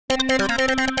How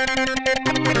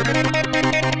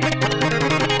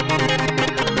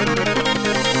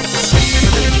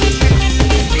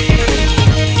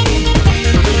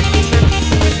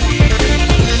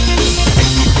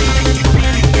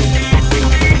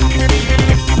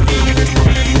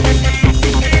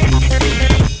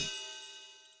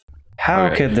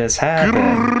could this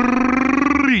happen?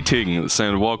 Greetings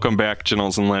and welcome back,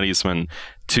 gentles and ladiesmen,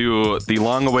 to the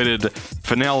long-awaited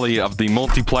finale of the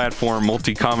multi-platform,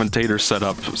 multi-commentator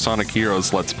setup Sonic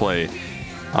Heroes Let's Play.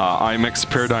 I'm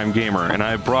X-Paradigm Gamer, and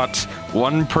I brought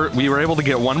we were able to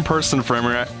get one person from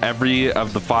every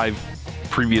of the 5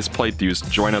 previous playthroughs to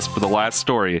join us for the last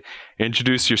story.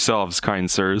 Introduce yourselves,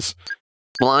 kind sirs.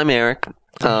 Well, I'm Eric.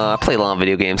 I play a lot of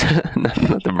video games.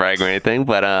 Not to brag or anything,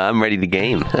 but I'm ready to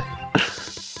game.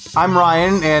 I'm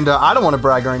Ryan, and I don't want to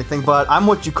brag or anything, but I'm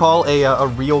what you call a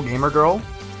real gamer girl.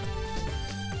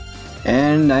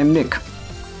 And I'm Nick.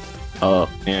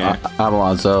 Yeah. I'm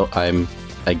Alonzo. I'm,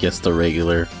 I guess, the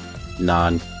regular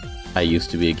I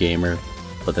used to be a gamer,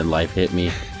 but then life hit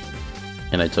me,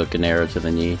 and I took an arrow to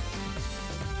the knee.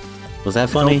 Was that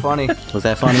funny? So funny. Was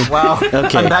that funny? Wow.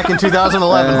 Okay. I'm back in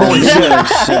 2011. Holy shit. Like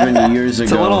 7 years ago.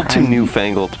 It's a little too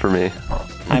newfangled for me.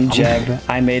 I'm Jeb.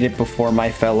 I made it before my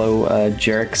fellow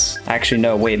jerks. Actually,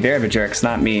 no, wait, they're the jerks,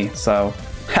 not me. So,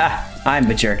 ha! I'm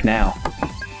the jerk now.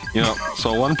 Yeah,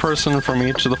 so one person from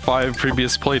each of the 5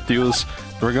 previous playthroughs.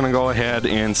 We're gonna go ahead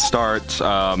and start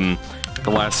the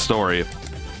last story.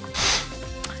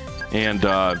 And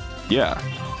yeah,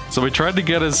 so we tried to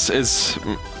get as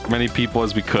many people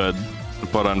as we could,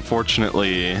 but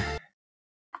unfortunately,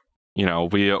 you know,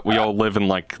 we all live in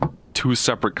like 2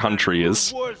 separate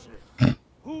countries.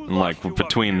 Like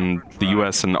between the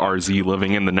US and RZ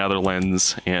living in the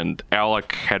Netherlands, and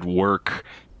Alec had work.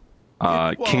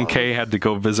 King K had to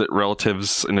go visit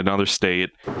relatives in another state.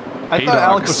 I thought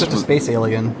Alec was such a space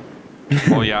alien.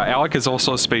 Oh yeah, Alec is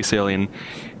also a space alien.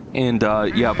 And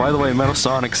yeah, by the way, Metal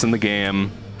Sonic's in the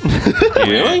game.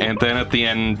 Really? And then at the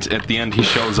end he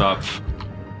shows up.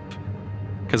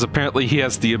 Because apparently he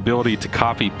has the ability to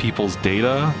copy people's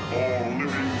data.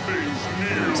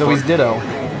 So he's Ditto.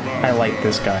 I like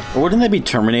this guy. Or wouldn't that be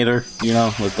Terminator? You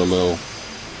know, with the little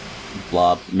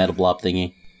blob, metal blob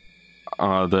thingy.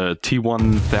 The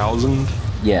T-1000?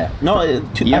 Yeah. No, I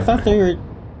thought they were.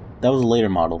 That was a later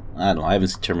model. I don't know. I haven't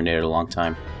seen Terminator in a long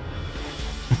time.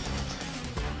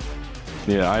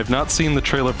 Yeah, I have not seen the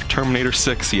trailer for Terminator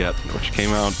 6 yet, which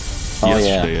came out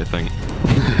yesterday, I think.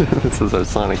 This is our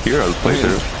Sonic Heroes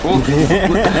playthrough.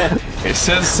 It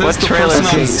says What the trailer person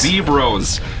on is-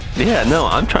 Zebros. Yeah, no,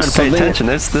 I'm trying to pay attention.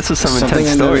 This is some Something intense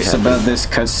I story noticed happening. about this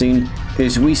cutscene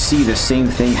is we see the same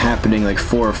thing happening like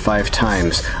 4 or 5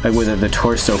 times, like with the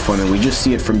torso phone, and we just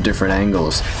see it from different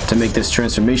angles to make this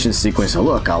transformation sequence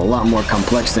look a lot more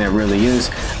complex than it really is.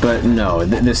 But no,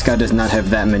 this guy does not have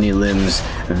that many limbs,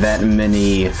 that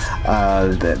many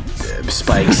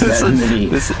spikes,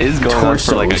 This is going on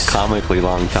for like a torsos. comically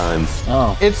long time.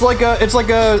 Oh. It's like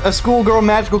a schoolgirl,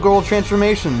 magical girl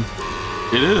transformation.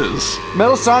 It is.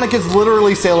 Metal Sonic is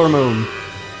literally Sailor Moon.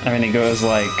 I mean, it goes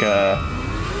like,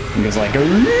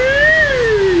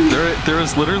 There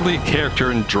is literally a character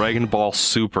in Dragon Ball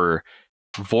Super,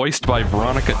 voiced by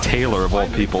Veronica Taylor of all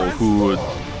people, who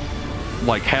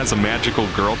like has a magical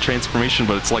girl transformation,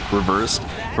 but it's like reversed,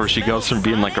 where she goes from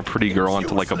being like a pretty girl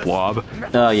into like a blob.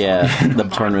 Oh yeah, the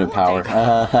tournament power.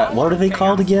 What are they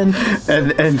called again?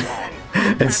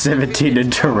 And 17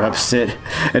 interrupts it,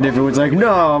 and everyone's like,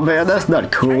 "No, man, that's not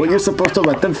cool. You're supposed to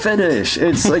let them finish.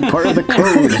 It's like part of the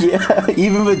code." Yeah,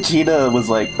 even Vegeta was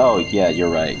like, "Oh yeah, you're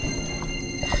right."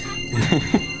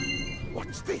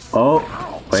 Oh,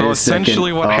 wait So a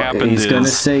essentially second. what happened he's is gonna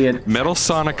say it. Metal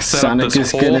Sonic set Sonic up this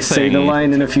is whole gonna thing. say the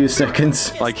line in a few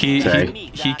seconds. Like he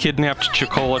Sorry. kidnapped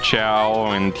Chocola Chow,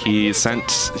 and he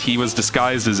was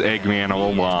disguised as Eggman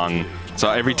all along. So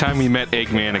every time we met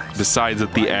Eggman, besides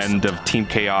at the end of Team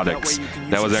Chaotix,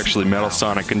 that was actually Metal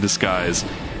Sonic in disguise.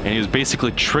 And he was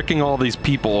basically tricking all these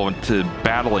people into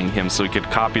battling him so he could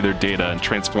copy their data and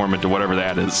transform into whatever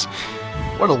that is.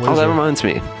 What a loser. Oh, that reminds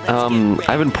me.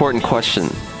 I have an important question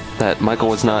that Michael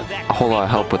was not a whole lot of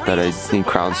help with that I need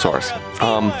crowdsource.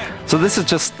 So this is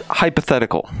just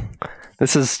hypothetical.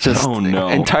 This is just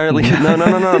entirely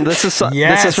no. This is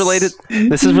Yes. this is related.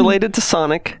 This is related to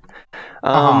Sonic.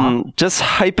 Just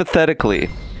hypothetically,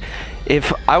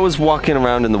 if I was walking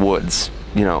around in the woods,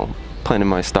 you know, playing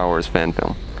my Star Wars fan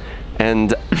film,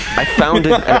 and I found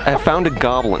I found a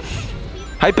goblin.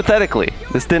 Hypothetically,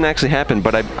 this didn't actually happen,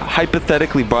 but I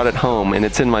hypothetically brought it home, and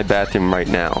it's in my bathroom right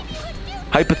now.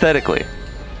 Hypothetically,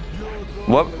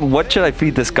 what should I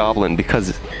feed this goblin,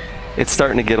 because it's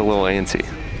starting to get a little antsy?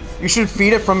 You should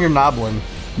feed it from your Noblin.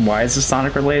 Why is this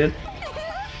Sonic related?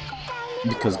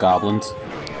 Because goblins.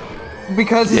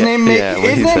 Because his Yeah, name yeah,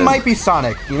 what he said. might be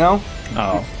Sonic, you know?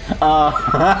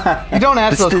 Oh. You don't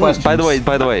ask those questions.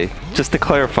 By the way, just to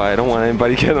clarify, I don't want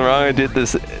anybody getting it wrong. I did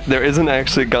this. There isn't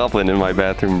actually a goblin in my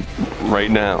bathroom right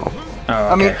now. Oh,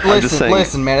 I mean, okay.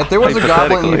 listen, man. If there was a goblin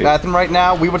in your hypothetically. bathroom right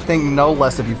now, we would think no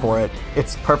less of you for it.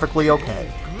 It's perfectly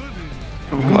okay.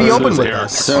 We can be open with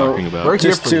us. So, Talking about. We're here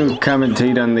just for to you.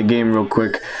 commentate on the game real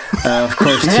quick, of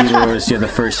course, T-Wars, the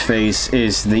first phase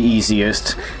is the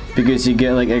easiest, because you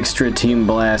get, like, extra team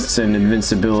blasts and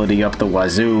invincibility up the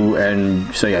wazoo,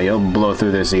 and so yeah, you'll blow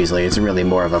through this easily. It's really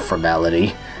more of a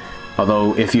formality.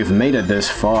 Although, if you've made it this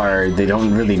far, they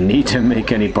don't really need to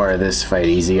make any part of this fight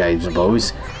easy, I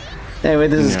suppose. Anyway,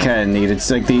 this is kind of neat. It's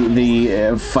like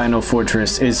the final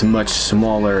fortress is much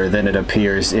smaller than it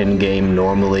appears in-game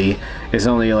normally. It's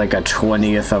only like a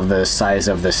 20th of the size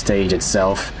of the stage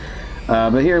itself.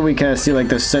 But here we kind of see like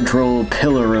the central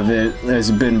pillar of it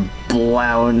has been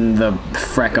blown the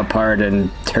frack apart and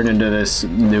turned into this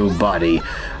new body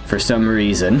for some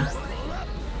reason.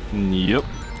 Yep.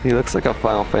 He looks like a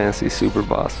Final Fantasy super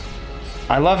boss.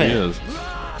 I love He it. is.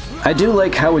 I do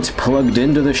like how it's plugged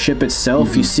into the ship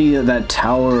itself. You see that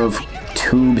tower of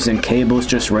tubes and cables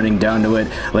just running down to it,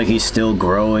 like he's still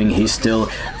growing, he's still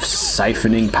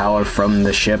siphoning power from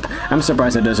the ship. I'm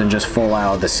surprised it doesn't just fall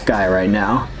out of the sky right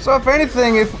now. So if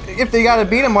anything, if they gotta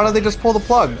beat him, why don't they just pull the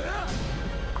plug?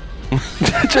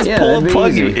 Just Yeah, pull that'd the be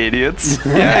plug, easy. you idiots.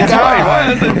 Yeah, that's right.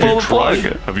 Why did they pull the plug?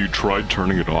 Have you tried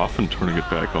turning it off and turning it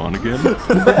back on again?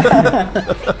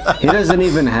 He doesn't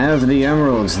even have the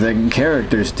emeralds that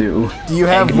characters do. Do you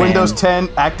have Eggman. Windows 10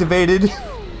 activated?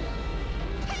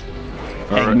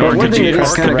 Or One could thing you that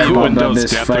is kinda connect cool about Windows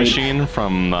this Death fight- Machine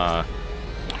from Why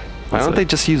don't they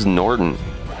just use Norton?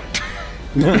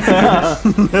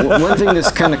 One thing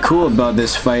that's kind of cool about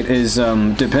this fight is,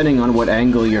 depending on what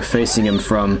angle you're facing him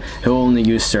from, he'll only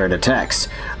use certain attacks.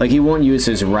 Like, he won't use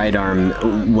his right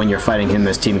arm when you're fighting him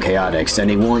as Team Chaotix, and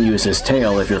he won't use his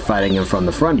tail if you're fighting him from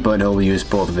the front, but he'll use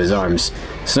both of his arms.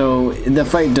 So, the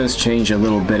fight does change a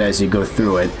little bit as you go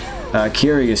through it.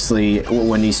 Curiously,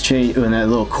 when that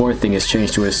little core thing is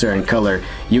changed to a certain color,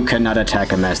 you cannot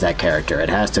attack him as that character. It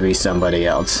has to be somebody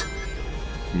else.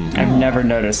 I've never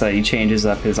noticed that he changes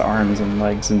up his arms and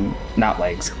legs and not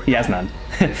legs. He has none.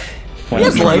 When He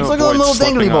has he's- legs, look at them little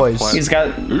Slipping dangly off boys. platform. He's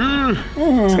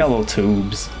got little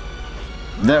tubes.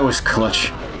 That was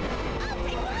clutch.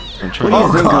 I'm What trying do you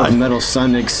to- think God. of Metal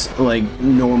Sonic's like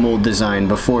normal design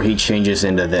before he changes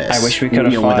into this? I wish we could have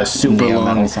with a fought super Neo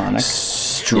Metal long, Sonic.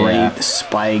 straight Yeah.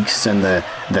 spikes and the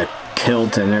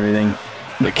kilt and everything.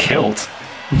 The kilt.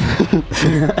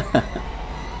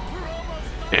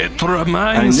 It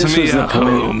reminds this me was the of point-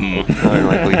 home.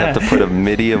 Like we have to put a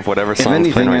MIDI of whatever song's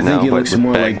anything, playing right I think now, he but looks with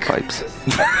more like- bagpipes.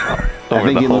 I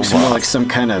think he looks more like some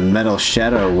kind of metal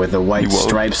shadow with the white You won't.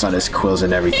 stripes on his quills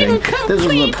and everything. This was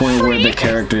the point where the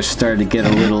characters started to get a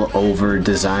little over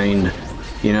designed.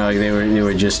 You know, like they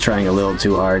were just trying a little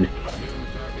too hard.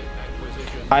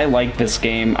 I like this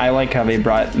game. I like how they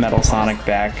brought Metal Sonic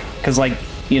back. Because, like,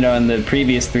 you know, in the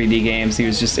previous 3D games, he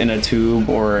was just in a tube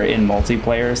or in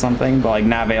multiplayer or something. But, like,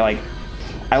 now they, like...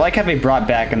 I like how they brought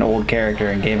back an old character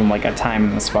and gave him, like, a time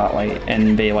in the spotlight.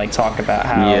 And they, like, talk about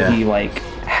how Yeah. he, like,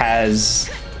 has...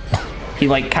 He,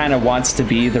 like, kind of wants to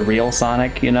be the real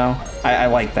Sonic, you know? I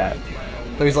like that.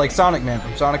 So he's like Sonic Man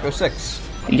from Sonic 06.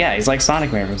 Yeah, he's like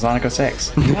Sonic Man from Sonic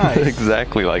 06. Nice.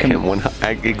 exactly like him.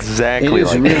 It Exactly is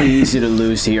like really him. easy to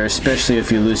lose here, especially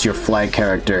if you lose your flight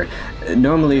character.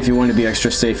 Normally, if you want to be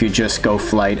extra safe, you just go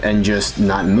flight and just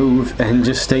not move and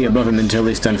just stay above him until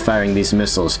he's done firing these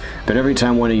missiles. But every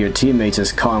time one of your teammates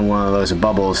is caught in one of those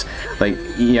bubbles, like,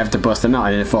 you have to bust them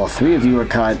out. And if all three of you are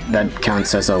caught, that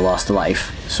counts as a lost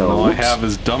life. So, All I whoops. have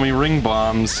is dummy ring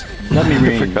bombs.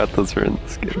 I forgot those were in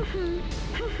this game.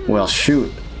 Well,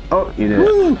 shoot. Oh, you did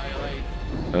it.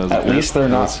 At least they're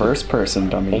not first-person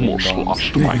dummy Almost bombs.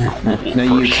 lost my cool Now,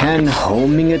 you first can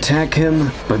homing attack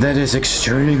him, but that is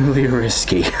extremely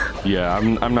risky. Yeah,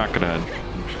 I'm not gonna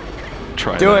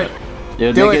try Do that. it.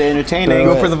 It'll Do make it. it entertaining.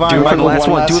 Go for the vine. Do it for the Michael. last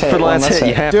one. Do it for the last hit.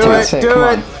 You have Do to. it. Come Do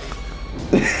on. it.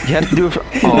 You have to do it for.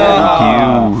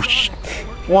 Oh, you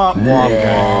Womp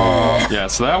womp. Yeah,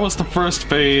 so that was the first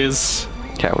phase.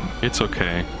 coward. It's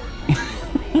okay.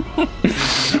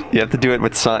 You have to do it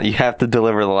with Sonic. You have to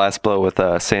deliver the last blow with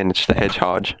Sandwich the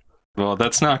Hedgehog. Well,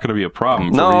 that's not gonna be a problem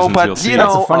for No, reasons you'll but see. you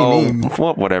That's know, a funny meme.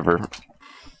 whatever.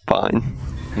 Fine.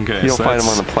 Okay, You'll so fight him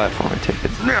that's- on the platform. I take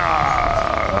it.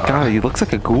 God, he looks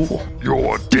like a ghoul.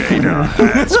 Your data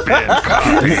has been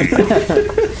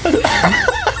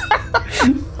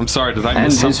copied. I'm sorry, did I And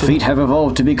miss his something? feet have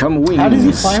evolved to become wings. How does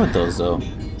he fly with those though?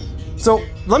 So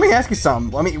let me ask you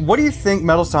something. I mean, what do you think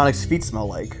Metal Sonic's feet smell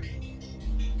like?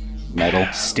 Metal.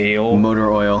 Steel.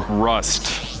 Motor oil.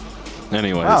 Rust.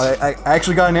 Anyways. Wow, I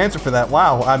actually got an answer for that.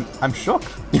 Wow, I'm shook.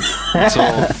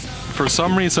 So, for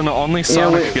some reason, only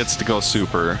Sonic wait. gets to go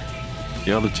super.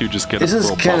 The other two just get This a is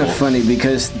little kind of bubble. funny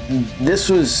because this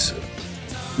was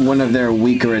one of their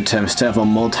weaker attempts to have a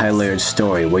multi-layered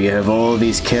story where you have all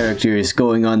these characters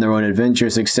going on their own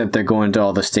adventures, except they're going to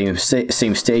all the same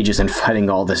stages and fighting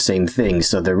all the same things.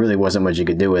 So there really wasn't much you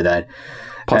could do with that.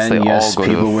 Plus they And all yes, go to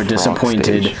people the were frog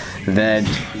disappointed stage.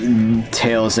 that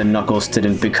Tails and Knuckles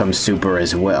didn't become super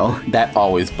as well. That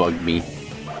always bugged me.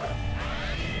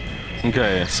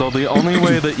 Okay, so the only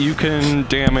way that you can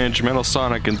damage Metal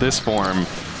Sonic in this form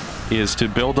is to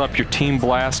build up your Team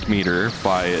Blast meter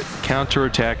by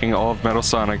counter-attacking all of Metal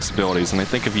Sonic's abilities, and I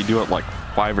think if you do it like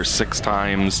 5 or 6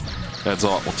 times, that's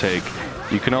all it will take.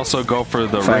 You can also go for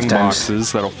the 5 ring times.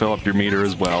 boxes, that'll fill up your meter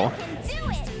as well.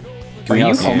 Are you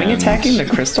also- homing attacking the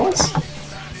crystals?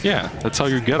 Yeah, that's how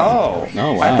you get them. Oh,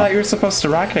 Oh, wow. I thought you were supposed to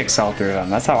rocket excel through them.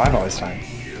 That's how I've always done.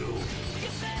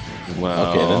 Well,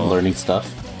 Okay, then learning stuff.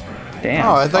 Damn.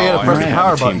 Oh, I thought you had to press I the have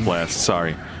power a Team button. Blast,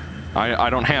 sorry. I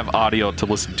don't have audio to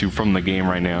listen to from the game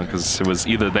right now, because it was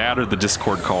either that or the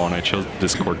Discord call, and I chose the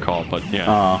Discord call, but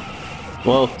yeah.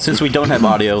 Well, since we don't have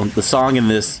audio, the song in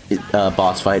this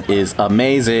boss fight is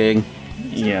amazing.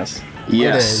 Yes.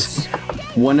 Yes.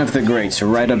 One of the greats,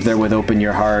 right up there with Open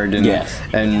Your Heart and Yes.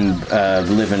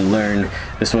 Live and Learn.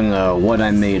 This one, What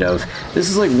I'm Made Of. This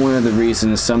is like one of the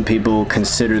reasons some people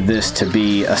consider this to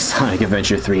be a Sonic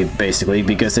Adventure 3, basically,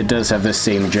 because it does have the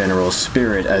same general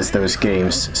spirit as those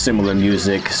games. Similar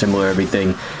music, similar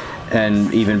everything.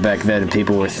 And even back then,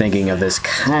 people were thinking of this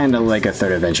kind of like a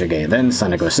third adventure game. Then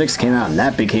Sonic 06 came out, and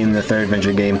that became the third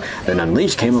adventure game. Then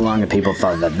Unleashed came along, and people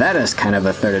thought that that is kind of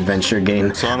a third adventure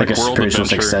game, Sonic like a World spiritual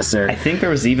Adventure. successor. I think there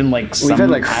was even like some. We've had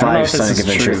like I don't know 5 if this Sonic is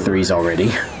Adventure true. 3s already.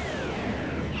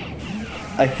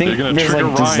 I think They're gonna there's trigger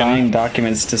like Ryan. design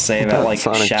documents to say that thought like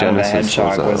Sonic Shadow the Genesis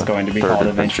Hedgehog was a was going to be third called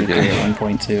adventure Adventure 3 game. at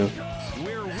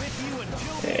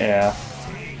 1.2. Yeah.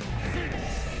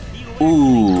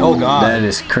 Ooh. Oh god. That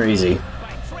is crazy.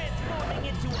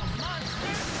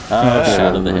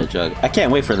 Shadow the Hedgehog. I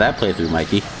can't wait for that playthrough,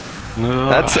 Mikey.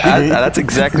 That's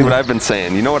exactly what I've been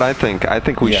saying. You know what I think? I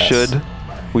think we Yes.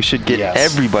 should get Yes.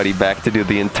 everybody back to do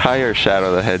the entire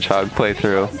Shadow the Hedgehog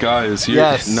playthrough. Guys, you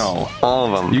Yes. no. All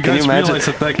of them. You Can guys you imagine? realize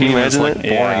that that Can you game is imagine like it?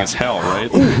 boring Yeah. as hell,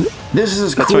 right? This is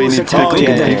as That's cool why you as need it gets. Look at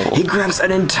 15 that. people. He grabs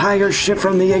an entire ship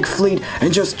from the Egg Fleet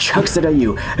and just chucks it at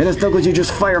you. And as Douglas, you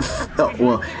just fire. Oh,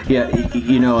 well, yeah,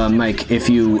 you know, Mike. If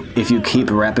you keep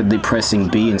rapidly pressing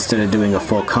B instead of doing a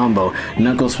full combo,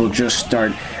 Knuckles will just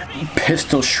start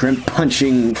pistol shrimp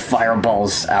punching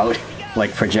fireballs out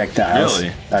like projectiles.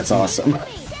 Really? That's awesome.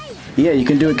 Yeah, you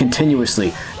can do it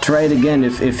continuously. Try it again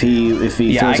if he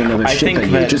Yeah, throws another I ship think at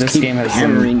you. that Just this keep game has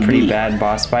hammering some pretty B. bad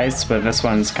boss fights, but this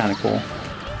one's kind of cool.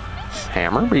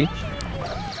 Hammer B.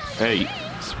 Hey,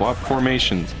 swap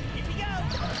formations.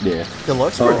 Yeah. It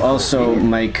looks Oh, pretty. also,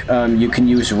 Mike, you can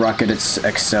use Rocket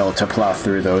XL to plow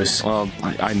through those. Well,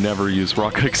 I never use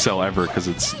Rocket Excel ever because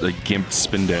it's a gimped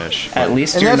spin dash. At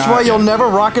least And you're that's not. why you'll never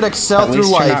rocket excel At through least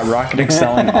you're life. not rocket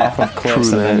excelling off of cliffs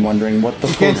True and then that. wondering what the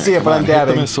You can't see it, but I'm Hit the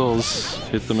dabbing. missiles.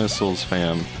 Hit the missiles,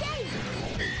 fam.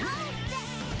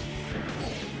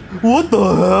 What the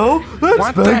hell?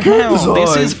 That's bad game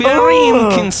design. very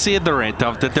inconsiderate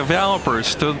of the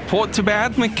developers to put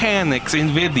bad mechanics in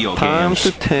video Time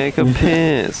to take a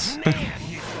piss.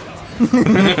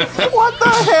 What the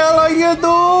hell are you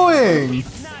doing?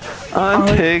 I'm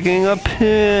taking a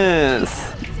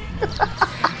piss.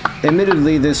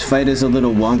 Admittedly, this fight is a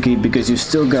little wonky because you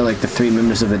still got like the 3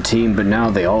 members of the team, but now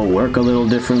they all work a little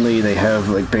differently. They have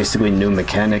like basically new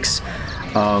mechanics.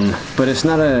 But it's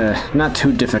not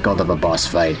too difficult of a boss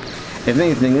fight. If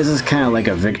anything, this is kind of like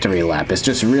a victory lap. It's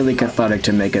just really cathartic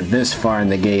to make it this far in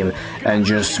the game and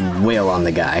just wail on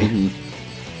the guy.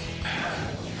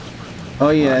 Oh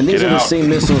yeah, and these Get are the out. same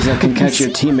missiles that can catch your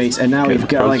teammates, and now we've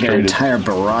got like an frustrated. entire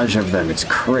barrage of them. It's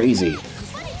crazy.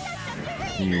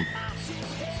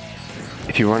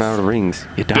 If you run out of rings,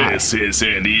 you die. This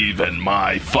isn't even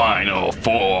my final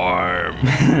form.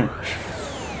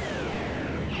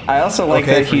 I also like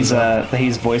Okay, that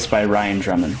he's voiced by Ryan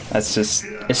Drummond. It's just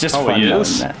Oh, fun he knowing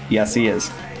is? that. Yes, he is.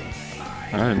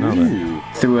 I didn't know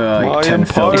that. Through like I 10 am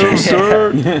fire, filters.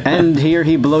 sir. And here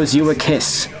he blows you a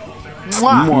kiss.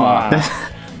 Wow.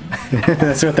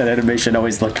 That's what that animation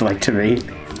always looked like to me.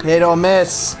 They don't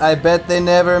miss. I bet they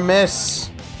never miss.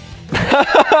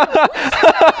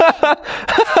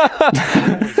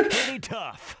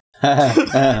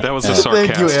 That was a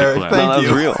sarcastic Thank you, Eric. laugh. Thank No, that was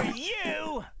you. real.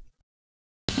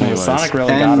 Well, Sonic really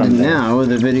got him. And Though. now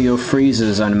the video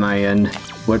freezes on my end.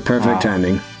 What perfect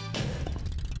timing.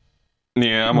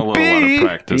 Yeah, I'm a little out of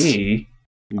practice. B.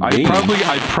 I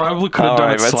probably could have done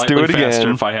Alright, it let's slightly do it faster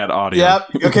again. if I had audio.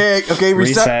 Yep. Okay.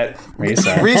 Reset.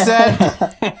 Reset.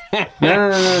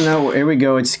 No. Here we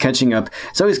go. It's catching up.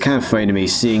 It's always kind of funny to me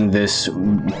seeing this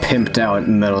pimped out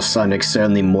Metal Sonic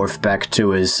suddenly morph back to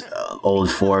his old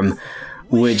form,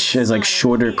 which has like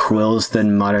shorter quills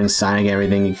than modern Sonic and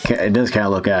everything. It does kind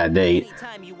of look out of date.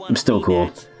 It's still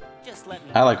cool.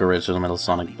 I like original Metal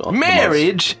Sonic.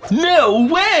 Marriage? No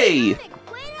way!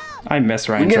 I miss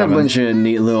Ryan We get a Drummond. bunch of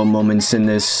neat little moments in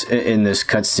this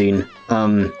cutscene,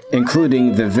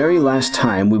 including the very last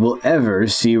time we will ever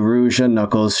see Rouge and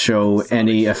Knuckles show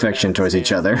any affection towards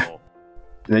each other.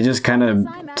 They just kind of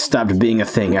stopped being a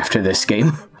thing after this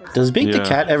game. Does Big the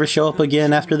Cat ever show up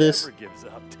again after this?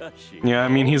 Yeah, I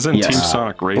mean, he's in Yes. Team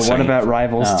Sonic Racing. But what about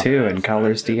Rivals Oh. 2 and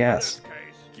Colors DS?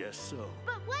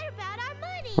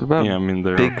 What about Yeah, I mean,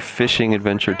 they're... Big Fishing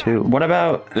Adventure 2? What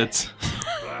about... It's...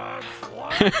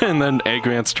 And then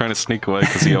Eggman's trying to sneak away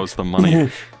because he owes them money.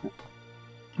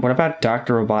 What about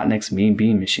Dr. Robotnik's Mean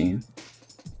Bean Machine?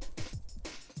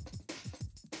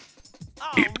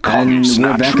 And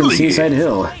we're back in Seaside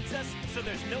Hill.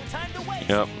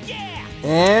 Yep.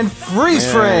 And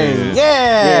freeze frame.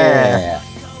 Yeah.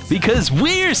 Because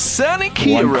we're Sonic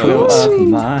One quill up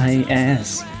my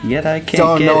ass, yet I can't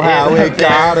Don't get know how it it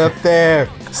got up there.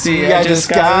 See, I just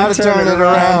gotta turn it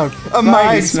around. A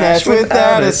mighty smash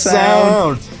without a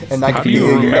sound. And I can do you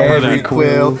feel remember every that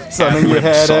quill summon your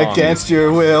head song? against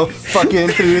your will. Fucking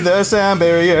through the sound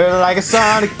barrier like a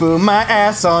sonic boom, my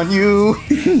ass on you.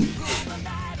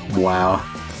 Wow.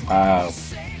 Wow.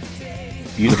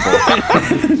 Beautiful.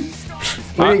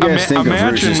 What do you guys think of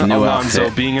Imagine Rouge's new Alonzo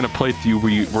outfit? being in a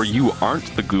playthrough where you aren't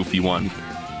the goofy one.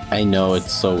 I know,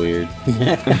 it's so weird.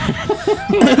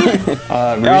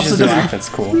 Rouge's outfit's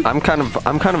cool. I'm kind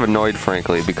of annoyed,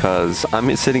 frankly, because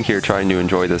I'm sitting here trying to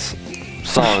enjoy this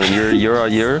song, and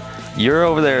you're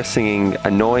over there singing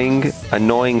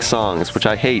annoying songs, which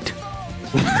I hate.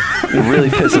 It really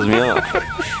pisses me off.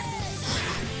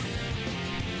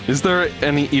 Is there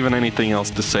even anything else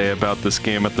to say about this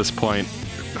game at this point?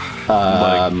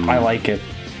 I like it.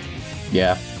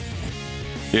 Yeah.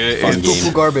 Yeah, Fun it's, game.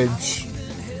 Poo garbage.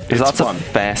 There's lots fun. of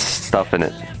fast stuff in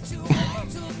it.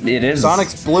 It is.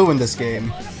 Sonic's blue in this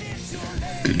game.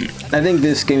 I think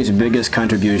this game's biggest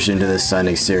contribution to the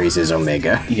Sonic series is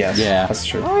Omega. Yes, Yeah. that's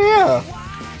true. Oh yeah.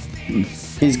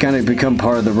 He's kind of become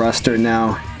part of the roster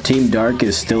now. Team Dark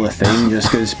is still a thing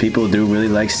just because people do really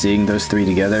like seeing those three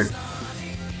together.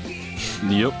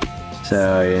 Yep.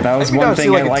 So, yeah. That was we one gotta see,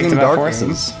 thing like, I a liked Team about Dark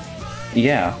Forces.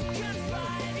 Yeah.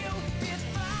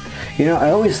 You know,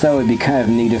 I always thought it would be kind of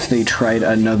neat if they tried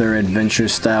another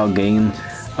adventure-style game,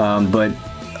 but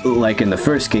like in the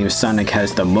first game, Sonic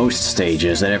has the most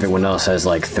stages, and everyone else has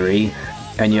like 3,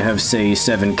 and you have, say,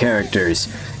 7 characters.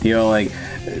 You know, like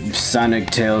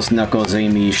Sonic, Tails, Knuckles,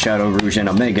 Amy, Shadow, Rouge, and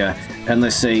Omega, and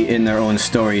let's say in their own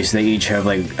stories, they each have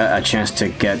like a chance to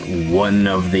get one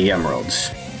of the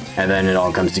emeralds, and then it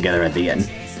all comes together at the end.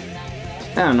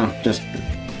 I don't know, just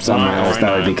something I always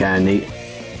thought would be kind of neat.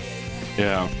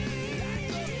 Yeah.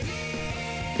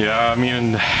 Yeah, I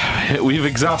mean, we've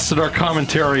exhausted our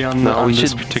commentary on, No, we this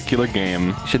should- particular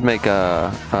game. Should make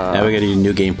a Now we gotta do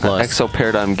New Game Plus. Exo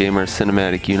Paradigm Gamer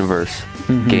Cinematic Universe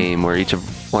game where each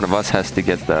one of us has to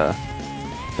get the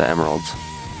emeralds.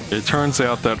 It turns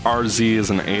out that RZ is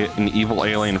an evil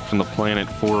alien from the planet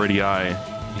 480i.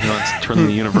 He wants to turn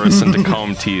the universe into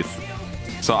comb teeth.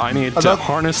 So I need to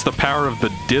harness the power of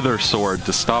the Dither sword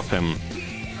to stop him.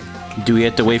 Do we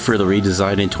have to wait for the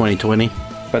redesign in 2020?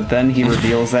 But then he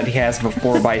reveals that he has the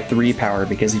 4x3 power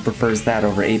because he prefers that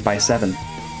over 8x7.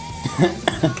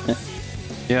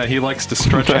 Yeah, he likes to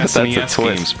stretch That's a SNES twist.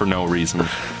 games for no reason.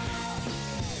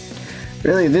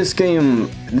 Really, this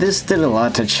did a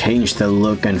lot to change the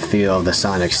look and feel of the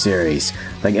Sonic series.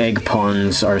 Like, egg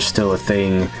pawns are still a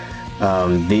thing.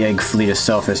 The egg fleet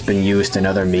itself has been used in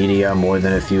other media more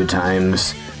than a few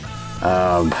times.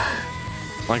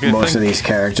 Like, I Most of think, these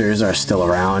characters are still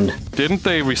around. didn't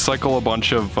they recycle a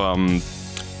bunch of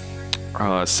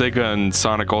Sega and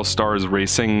Sonic All-Stars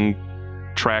Racing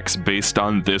tracks based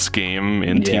on this game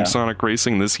in Yeah. Team Sonic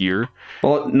Racing this year?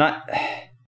 Well, not...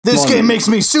 This Well, game makes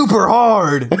me super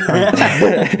hard.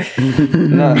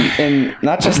 No, and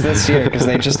not just this year, because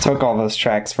they just took all those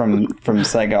tracks from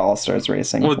Sega All Stars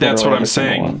Racing. Well, that's Literally what I'm every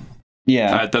single saying. one.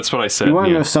 Yeah. That's what I said. You want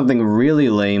to yeah. know something really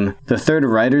lame? The third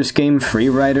Riders game, Free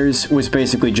Riders, was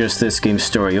basically just this game's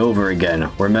story over again,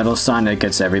 where Metal Sonic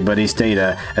gets everybody's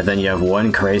data, and then you have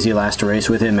one crazy last race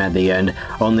with him at the end,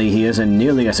 only he isn't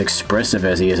nearly as expressive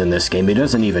as he is in this game. He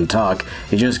doesn't even talk.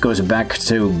 He just goes back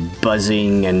to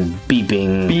buzzing and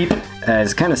beeping. Beep.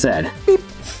 It's kind of sad.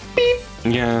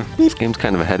 Yeah. This game's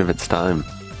kind of ahead of its time.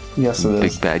 Yes, it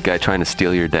is. Big bad guy trying to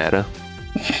steal your data.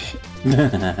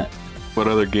 What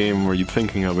other game were you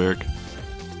thinking of, Eric?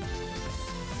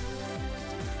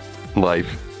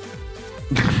 Life.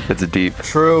 That's a deep.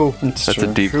 True. It's That's true.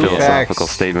 a deep True philosophical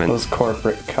facts. statement. Those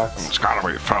corporate cucks. It's gotta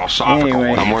be philosophical.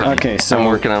 Anyway, okay, so I'm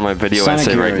working on my video Sonic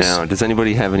essay right Heroes. now. Does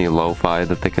anybody have any lo-fi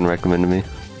that they can recommend to me?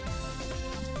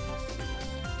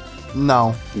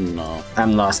 No. No.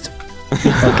 I'm lost.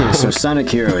 Okay, so Sonic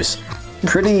Heroes.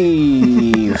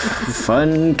 Pretty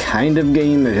fun kind of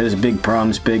game. It has big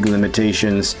problems, big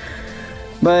limitations.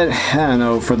 But, I don't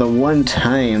know, for the one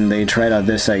time they tried out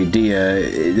this idea,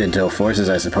 Intel Forces,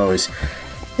 I suppose,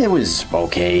 it was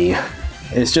okay.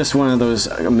 It's just one of those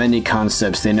many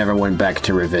concepts they never went back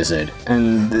to revisit.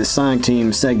 And the Sonic team,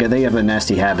 Sega, they have a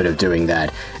nasty habit of doing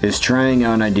that. Is trying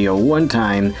out an idea one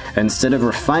time, instead of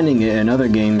refining it in other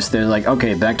games, they're like,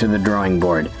 okay, back to the drawing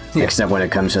board. Yeah. Except when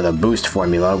it comes to the boost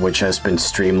formula, which has been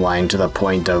streamlined to the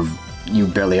point of you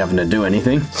barely having to do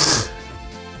anything.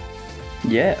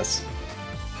 Yes.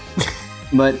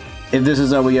 But if this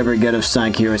is all we ever get of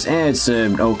Sonic Heroes, it's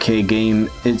an okay game.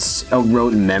 It's a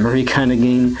rote memory kind of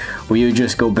game where you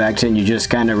just go back to it and you just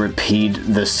kind of repeat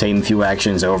the same few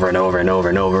actions over and over and over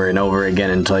and over and over again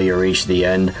until you reach the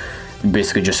end.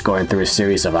 Basically just going through a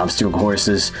series of obstacle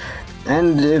courses.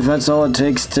 And if that's all it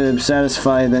takes to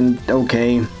satisfy, then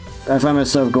okay. I find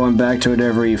myself going back to it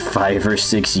every 5 or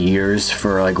 6 years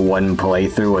for like one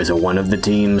playthrough as one of the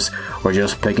teams, or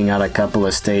just picking out a couple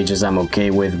of stages I'm okay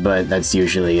with, but that's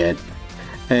usually it.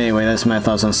 Anyway, that's my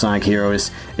thoughts on Sonic Heroes.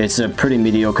 It's a pretty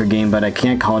mediocre game, but I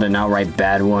can't call it an outright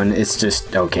bad one. It's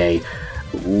just okay.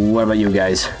 What about you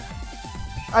guys?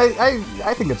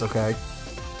 I think it's okay.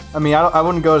 I mean, I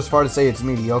wouldn't go as far to say it's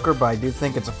mediocre, but I do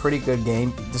think it's a pretty good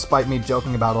game, despite me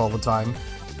joking about it all the time.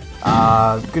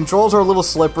 Controls are a little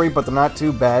slippery, but they're not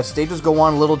too bad. Stages go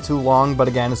on a little too long, but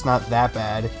again, it's not that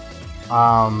bad.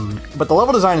 But the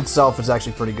level design itself is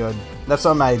actually pretty good. That's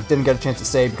something I didn't get a chance to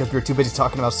say because we were too busy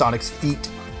talking about Sonic's feet.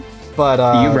 But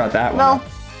You brought that one no. up.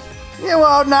 Yeah,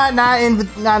 well, not in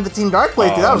the Team Dark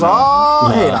playthrough. That was all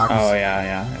Haydock's. Oh,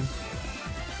 yeah.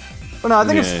 But no, I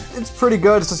think Yeah. it's pretty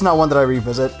good. It's just not one that I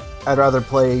revisit. I'd rather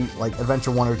play like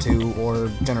Adventure 1 or 2 or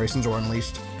Generations or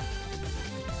Unleashed.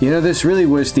 You know, this really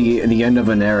was the end of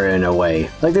an era in a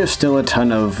way. Like, there's still a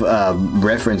ton of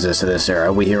references to this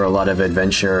era. We hear a lot of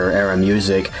adventure era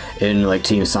music in like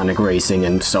Team Sonic Racing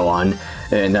and so on.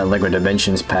 And that Lego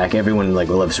Dimensions pack, everyone like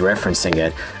loves referencing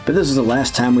it. But this is the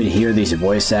last time we'd hear these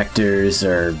voice actors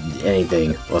or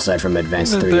anything, well, aside from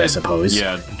Advanced 3, I suppose.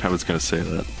 Yeah, I was gonna say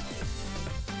that.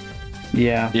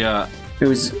 Yeah. Yeah. It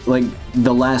was like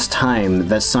the last time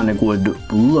that Sonic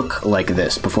would look like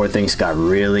this before things got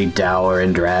really dour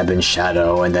and drab in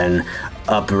Shadow, and then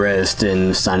uprest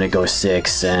in Sonic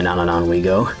 06, and on we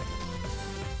go.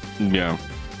 Yeah.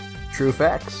 True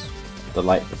facts. The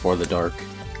light before the dark.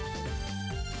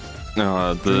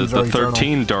 The Dreams are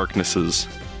 13 darknesses.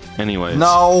 Anyways.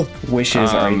 No.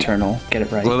 Wishes are eternal. Get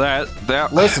it right. Well,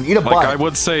 that Listen, eat a like bite. I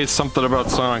would say something about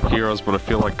Sonic Heroes, but I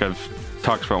feel like I've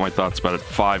talked about my thoughts about it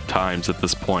 5 times at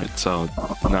this point, so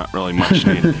not really much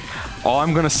needed. All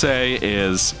I'm gonna say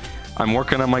is I'm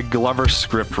working on my Glover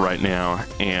script right now,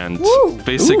 and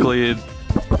basically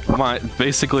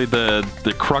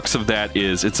the crux of that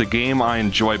is it's a game I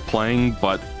enjoy playing,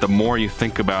 but the more you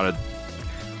think about it,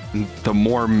 the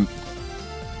more,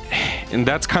 and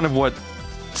that's kind of what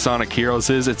Sonic Heroes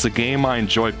is. It's a game I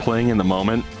enjoy playing in the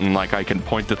moment, and like I can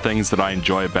point to things that I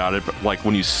enjoy about it, but like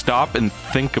when you stop and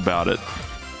think about it,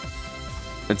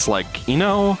 it's like, you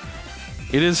know,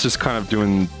 it is just kind of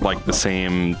doing like the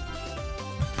same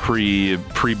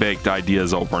pre-baked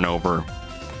ideas over and over.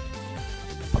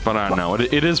 But I don't know,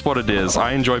 it is what it is.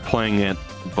 I enjoy playing it,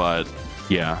 but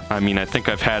yeah, I mean, I think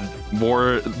I've had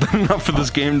more than enough of this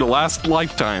game to last a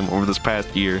lifetime over this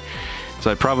past year. So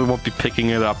I probably won't be picking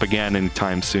it up again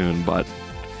anytime soon, but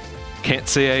can't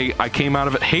say I came out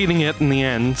of it hating it in the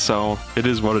end, so it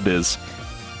is what it is.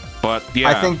 But yeah,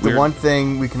 I think the one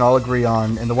thing we can all agree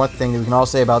on, and the one thing that we can all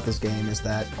say about this game is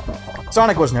that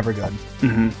Sonic was never good.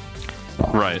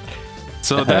 Right.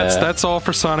 So that's all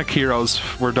for Sonic Heroes.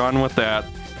 We're done with that.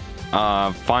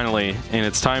 Finally, and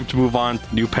it's time to move on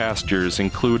to new pastures,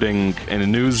 including a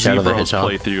new Shadow the Zebros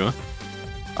Hedgehog.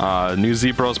 playthrough. New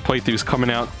Zebros playthrough is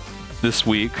coming out this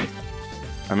week.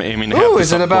 I'm aiming to have Ooh, this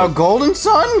is it upload. about Golden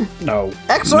Sun? No.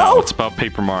 EXO? No, it's about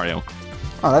Paper Mario.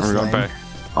 Oh, that's We're going lame. back.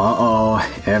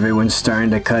 Uh-oh, everyone's starting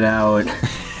to cut out.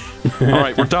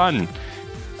 Alright, we're done.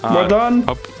 We're done.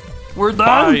 Up. We're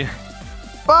done. Bye.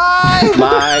 Bye!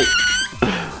 Bye.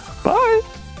 Bye.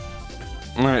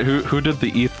 Alright, who did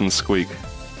the Ethan squeak?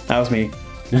 That was me.